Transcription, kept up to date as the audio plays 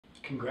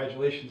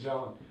Congratulations,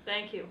 Ellen.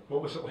 Thank you.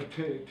 What was it like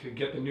to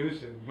get the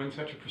news to win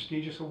such a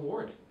prestigious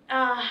award?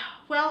 Uh,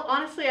 well,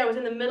 honestly, I was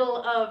in the middle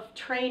of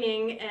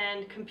training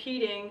and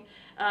competing,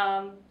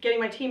 getting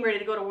my team ready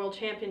to go to World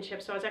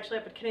Championships. So I was actually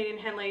up at Canadian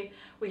Henley.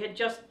 We had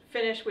just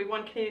finished. We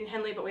won Canadian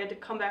Henley, but we had to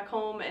come back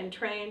home and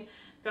train.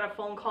 Got a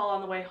phone call on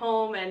the way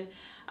home, and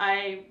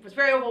I was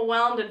very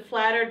overwhelmed and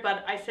flattered,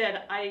 but I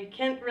said, I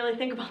can't really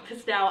think about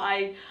this now.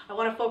 I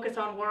want to focus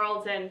on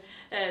Worlds,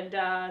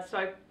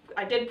 so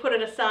I did put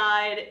it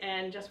aside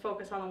and just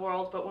focus on the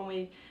Worlds. But when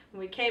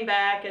we came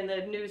back and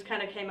the news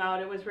kind of came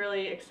out, it was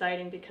really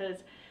exciting because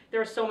there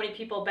are so many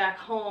people back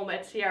home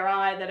at CRI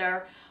that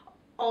are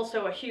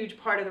also a huge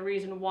part of the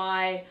reason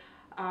why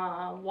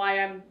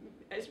I'm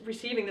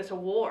receiving this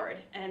award.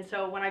 And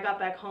so when I got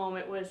back home,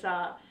 it was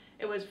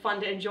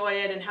fun to enjoy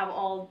it and have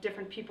all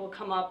different people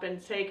come up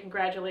and say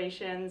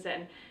congratulations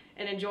and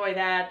enjoy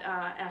that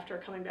after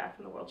coming back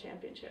from the World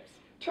Championships.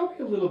 Tell me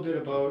a little bit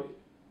about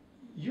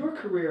your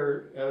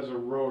career as a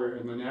rower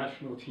in the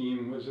national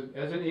team. Was it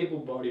as an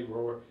able-bodied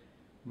rower?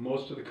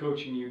 Most of the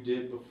coaching you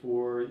did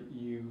before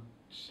you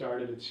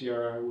started at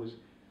CRI was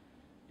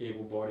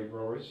able-bodied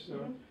rowers.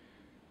 Mm-hmm.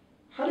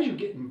 How did you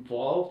get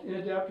involved in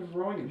adaptive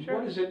rowing, and Sure.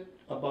 what is it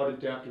about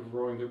adaptive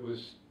rowing that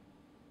was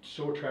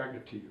so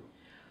attractive to you?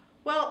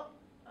 Well,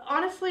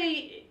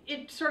 honestly,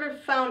 it sort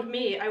of found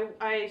me.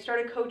 I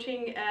started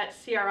coaching at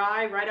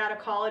CRI right out of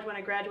college when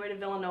I graduated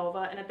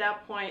Villanova, and at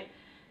that point,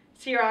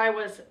 CRI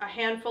was a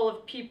handful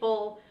of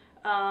people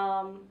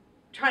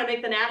trying to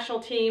make the national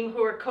team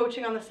who were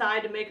coaching on the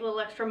side to make a little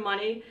extra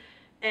money,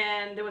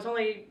 and there was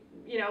only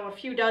a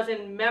few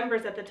dozen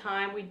members at the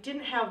time. We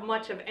didn't have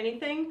much of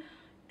anything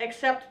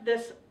except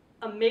this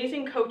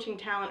amazing coaching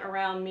talent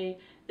around me,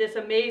 this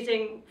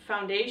amazing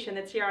foundation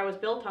that CRI was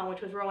built on,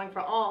 which was Rowing for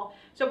All.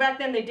 So back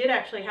then they did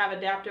actually have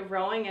adaptive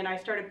rowing, and I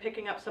started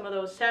picking up some of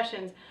those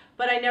sessions,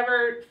 but I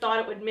never thought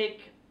it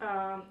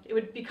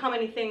would become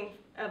anything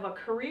of a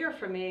career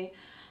for me.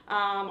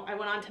 I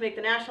went on to make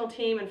the national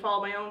team and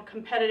followed my own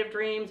competitive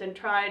dreams and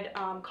tried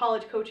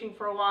college coaching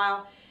for a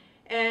while.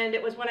 And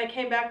it was when I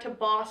came back to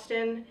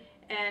Boston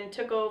and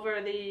took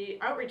over the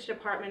outreach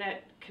department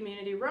at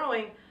Community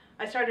Rowing,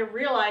 I started to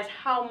realize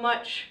how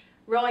much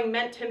rowing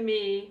meant to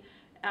me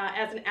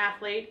as an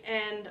athlete,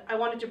 and I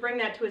wanted to bring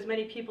that to as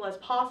many people as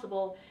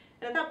possible.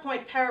 And at that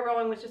point,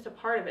 para-rowing was just a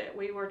part of it.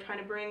 We were trying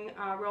to bring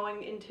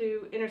rowing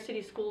into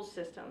inner-city school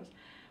systems.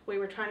 We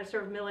were trying to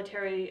serve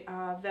military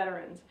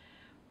veterans.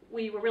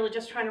 We were really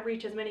just trying to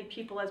reach as many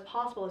people as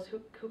possible as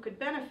who could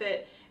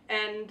benefit,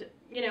 and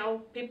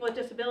people with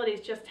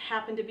disabilities just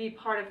happened to be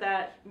part of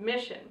that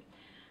mission.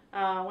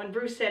 When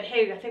Bruce said,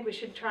 hey, I think we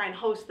should try and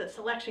host the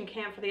selection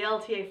camp for the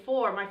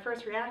LTA4, my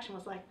first reaction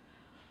was like,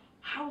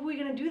 how are we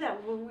going to do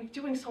that? We're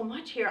doing so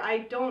much here. I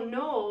don't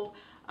know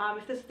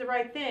if this is the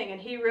right thing. And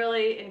he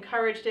really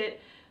encouraged it.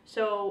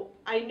 So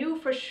I knew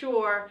for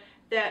sure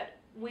that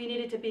we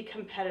needed to be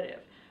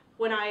competitive.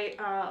 When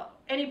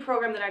any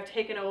program that I've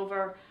taken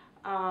over,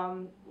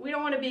 we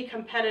don't want to be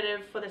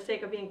competitive for the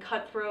sake of being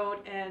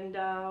cutthroat and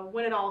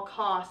win at all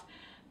costs.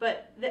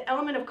 But the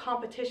element of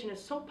competition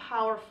is so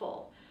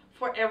powerful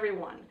for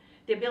everyone.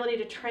 The ability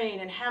to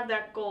train and have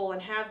that goal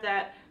and have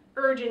that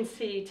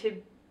urgency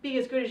to be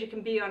as good as you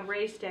can be on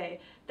race day.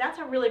 That's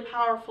a really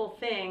powerful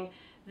thing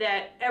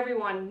that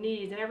everyone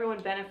needs and everyone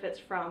benefits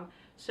from.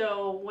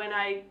 So when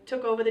I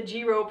took over the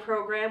GRO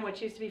program,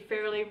 which used to be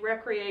fairly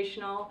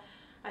recreational,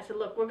 I said,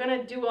 look, we're going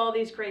to do all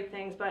these great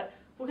things, but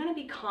we're going to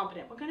be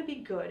competent, we're going to be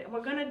good, and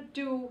we're going to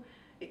do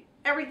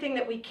everything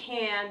that we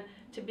can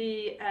to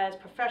be as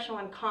professional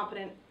and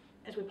competent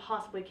as we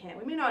possibly can.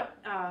 We may not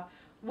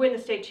win the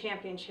state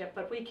championship,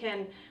 but we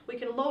can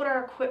load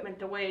our equipment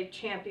the way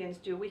champions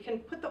do. We can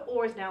put the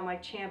oars down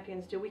like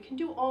champions do. We can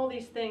do all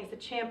these things that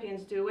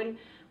champions do, and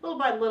little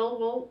by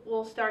little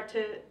we'll start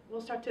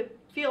to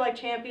feel like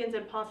champions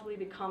and possibly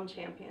become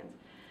champions.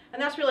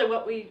 And that's really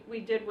what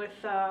we did with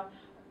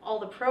all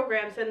the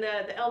programs. In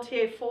the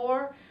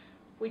LTA4,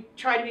 we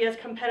tried to be as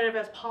competitive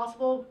as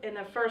possible. In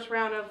the first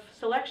round of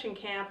selection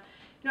camp,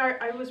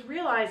 I was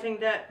realizing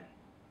that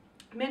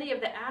many of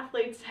the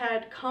athletes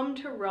had come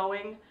to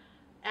rowing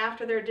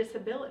after their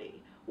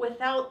disability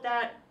without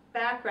that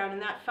background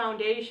and that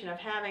foundation of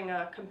having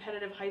a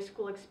competitive high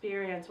school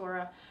experience or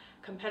a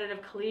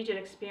competitive collegiate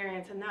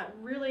experience, and that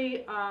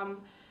really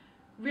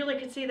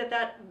could see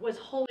that was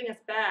holding us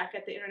back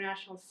at the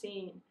international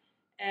scene.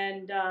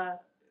 And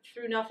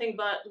through nothing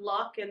but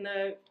luck and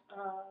the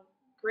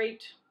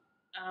great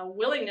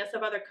willingness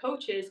of other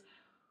coaches,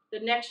 the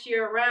next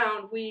year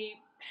around we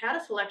had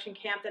a selection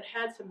camp that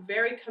had some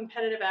very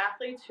competitive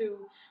athletes who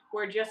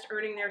were just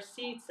earning their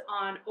seats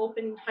on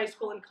open high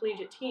school and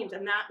collegiate teams,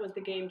 and that was the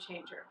game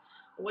changer.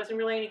 It wasn't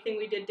really anything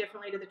we did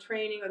differently to the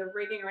training or the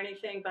rigging or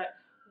anything, but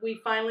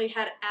we finally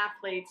had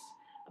athletes.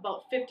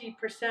 About 50%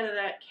 of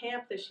that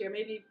camp this year,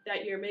 maybe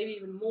that year, maybe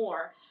even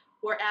more,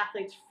 were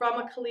athletes from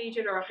a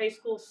collegiate or a high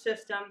school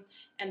system,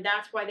 and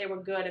that's why they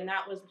were good, and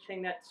that was the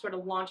thing that sort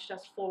of launched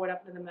us forward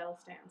up into the medal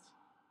stands.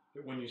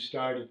 When you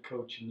started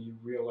coaching, you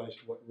realized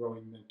what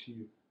rowing meant to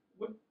you.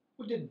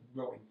 What did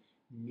rowing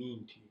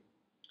mean to you?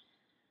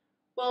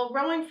 Well,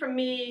 rowing for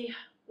me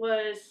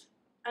was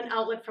an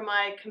outlet for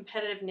my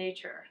competitive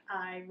nature.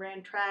 I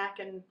ran track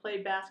and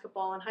played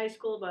basketball in high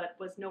school, but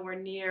was nowhere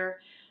near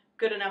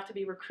good enough to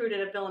be recruited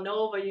at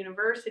Villanova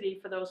University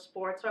for those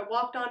sports. So I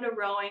walked on to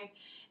rowing,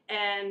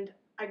 and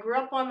I grew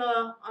up on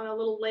a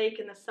little lake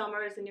in the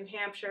summers in New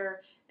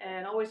Hampshire,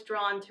 and always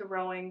drawn to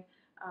rowing,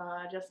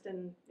 just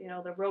in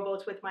the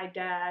rowboats with my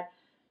dad.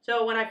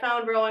 So when I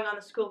found rowing on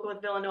the school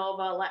with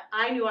Villanova,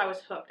 I knew I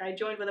was hooked. I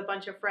joined with a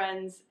bunch of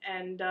friends,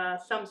 and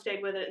some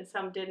stayed with it and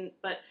some didn't.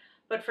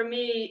 But for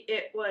me,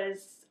 it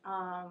was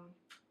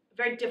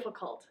very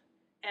difficult,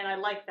 and I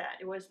like that.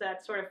 It was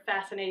that sort of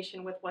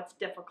fascination with what's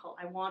difficult.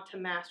 I want to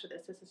master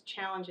this. This is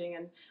challenging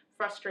and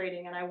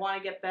frustrating, and I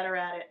want to get better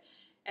at it.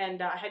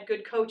 And I had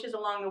good coaches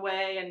along the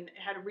way, and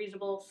had a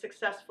reasonable,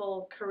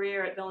 successful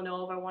career at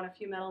Villanova. I won a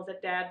few medals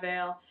at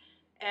Dadvale,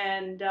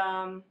 and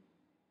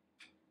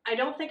I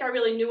don't think I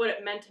really knew what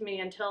it meant to me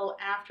until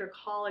after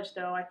college,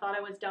 though. I thought I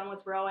was done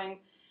with rowing,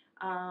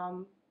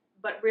 um,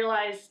 but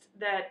realized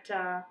that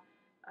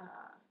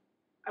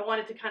I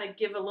wanted to kind of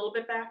give a little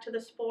bit back to the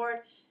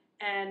sport.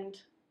 And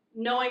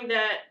knowing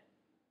that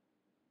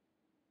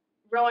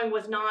rowing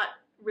was not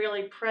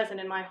really present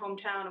in my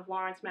hometown of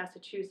Lawrence,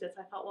 Massachusetts,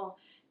 I thought, well,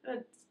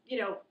 you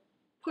know,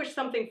 push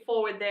something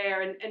forward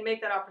there and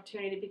make that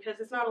opportunity, because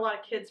there's not a lot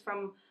of kids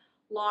from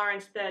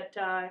Lawrence that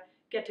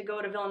get to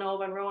go to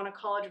Villanova and row on a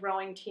college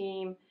rowing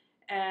team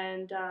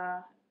and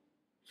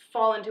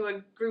fall into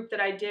a group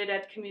that I did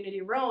at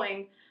community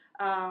rowing,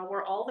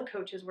 where all the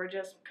coaches were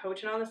just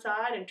coaching on the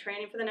side and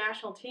training for the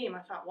national team. I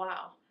thought,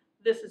 wow,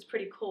 this is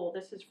pretty cool.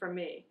 This is for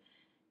me.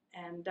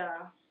 And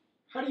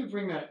How do you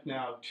bring that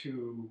now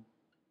to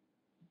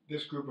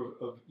this group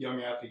of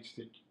young athletes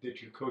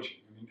that you're coaching?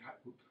 I mean, how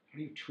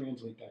do you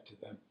translate that to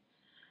them?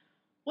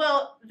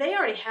 well, they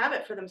already have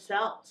it for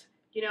themselves.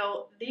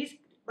 These,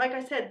 like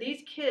I said,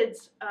 these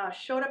kids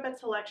showed up at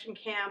selection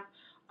camp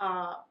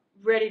uh,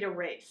 ready to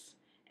race,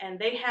 and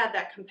they had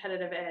that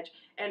competitive edge.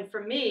 And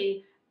for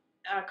me,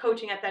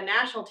 coaching at that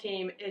national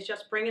team is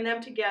just bringing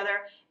them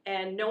together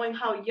and knowing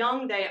how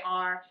young they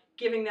are,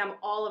 giving them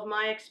all of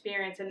my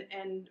experience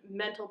and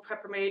mental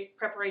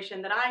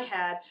preparation that I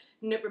had,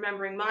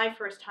 remembering my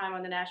first time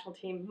on the national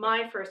team,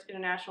 my first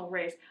international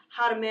race,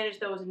 how to manage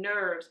those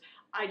nerves.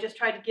 I just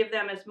tried to give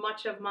them as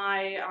much of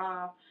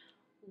my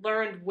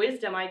learned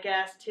wisdom, I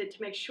guess, to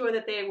make sure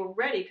that they were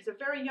ready, because a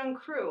very young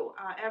crew,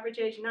 average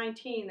age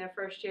 19 their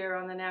first year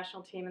on the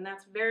national team, and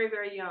that's very,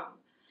 very young.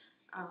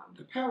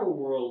 The para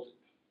world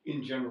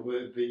in general,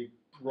 the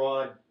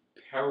broad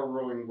para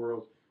rowing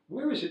world,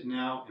 where is it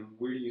now and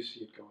where do you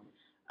see it going?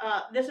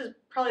 This is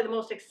probably the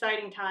most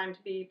exciting time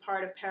to be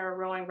part of para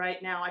rowing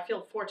right now. I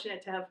feel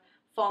fortunate to have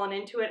fallen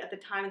into it at the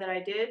time that I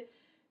did,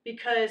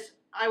 because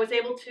I was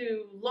able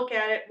to look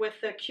at it with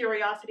the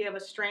curiosity of a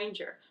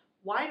stranger.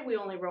 Why do we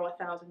only row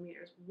 1,000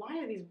 meters? Why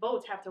do these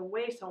boats have to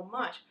weigh so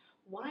much?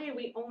 Why do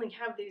we only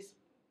have these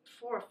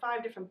 4 or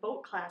 5 different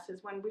boat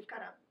classes when we've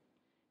got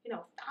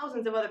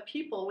thousands of other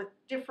people with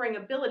differing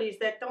abilities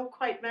that don't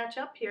quite match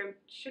up here?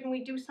 Shouldn't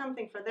we do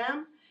something for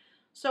them?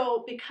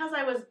 So because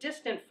I was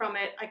distant from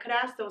it, I could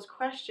ask those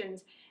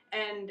questions.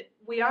 And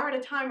we are at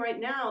a time right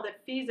now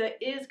that FISA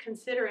is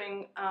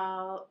considering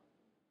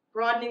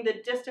broadening the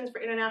distance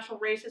for international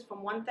races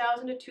from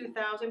 1,000 to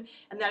 2,000,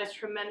 and that is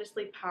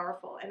tremendously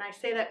powerful. And I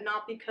say that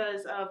not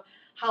because of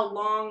how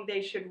long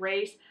they should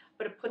race,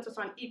 but it puts us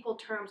on equal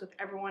terms with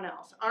everyone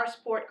else. Our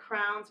sport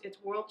crowns its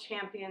world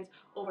champions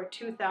over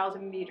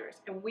 2,000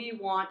 meters, and we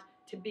want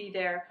to be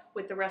there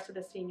with the rest of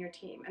the senior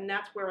team, and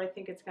that's where I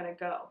think it's going to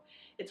go.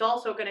 It's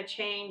also going to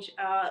change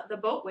the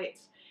boat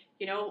weights.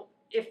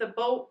 If the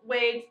boat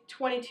weighed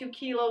 22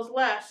 kilos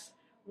less,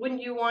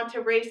 wouldn't you want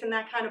to race in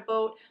that kind of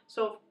boat?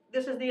 So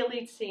this is the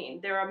elite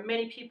scene. There are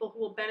many people who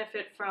will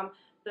benefit from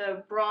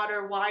the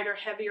broader, wider,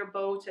 heavier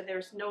boats, and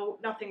there's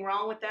nothing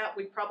wrong with that.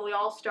 We probably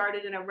all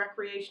started in a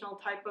recreational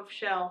type of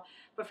shell,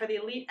 but for the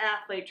elite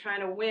athlete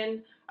trying to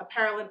win a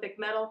Paralympic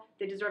medal,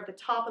 they deserve the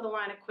top of the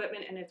line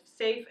equipment, and it's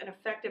safe and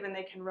effective, and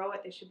they can row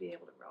it. They should be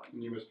able to row it.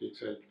 And you must be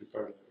excited to be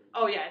part of that.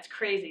 Right? Oh yeah, it's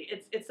crazy.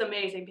 It's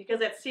amazing,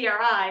 because at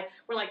CRI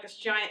we're like this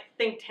giant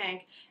think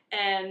tank,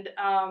 and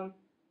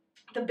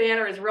the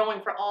banner is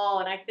rowing for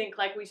all, and I think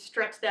like we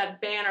stretch that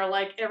banner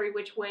like every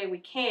which way we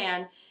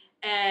can.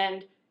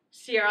 And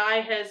CRI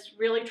has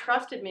really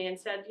trusted me and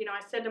said,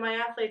 I said to my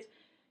athletes,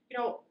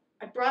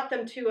 I brought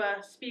them to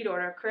a speed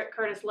order.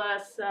 Curtis let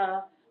us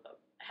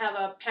have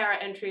a para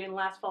entry in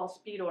last fall's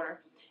speed order.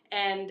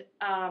 And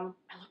I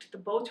looked at the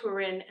boats we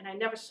were in, and I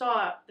never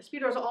saw, the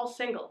speed orders are all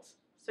singles.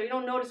 So you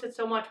don't notice it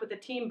so much with the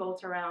team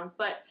boats around.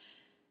 But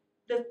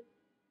the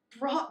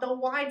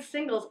wide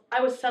singles,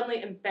 I was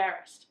suddenly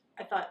embarrassed.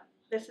 I thought,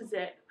 this is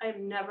it. I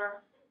am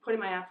never putting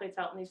my athletes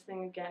out in these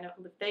things again.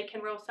 If they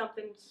can row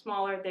something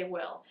smaller, they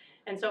will.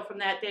 And so from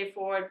that day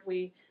forward,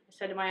 I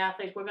said to my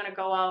athletes, we're going to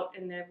go out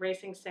in the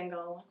racing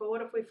single. Well,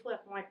 what if we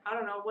flip? I'm like, I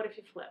don't know. What if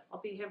you flip? I'll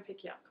be here and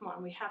pick you up. Come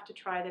on, we have to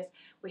try this.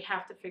 We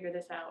have to figure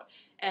this out.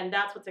 And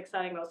that's what's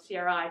exciting about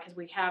CRI, because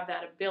we have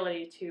that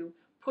ability to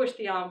push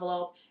the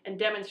envelope and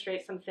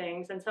demonstrate some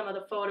things. And some of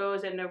the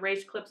photos and the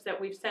race clips that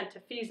we've sent to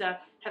FISA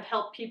have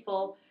helped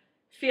people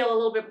feel a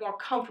little bit more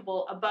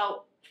comfortable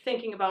about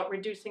thinking about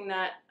reducing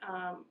that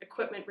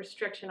equipment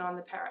restriction on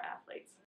the para athletes.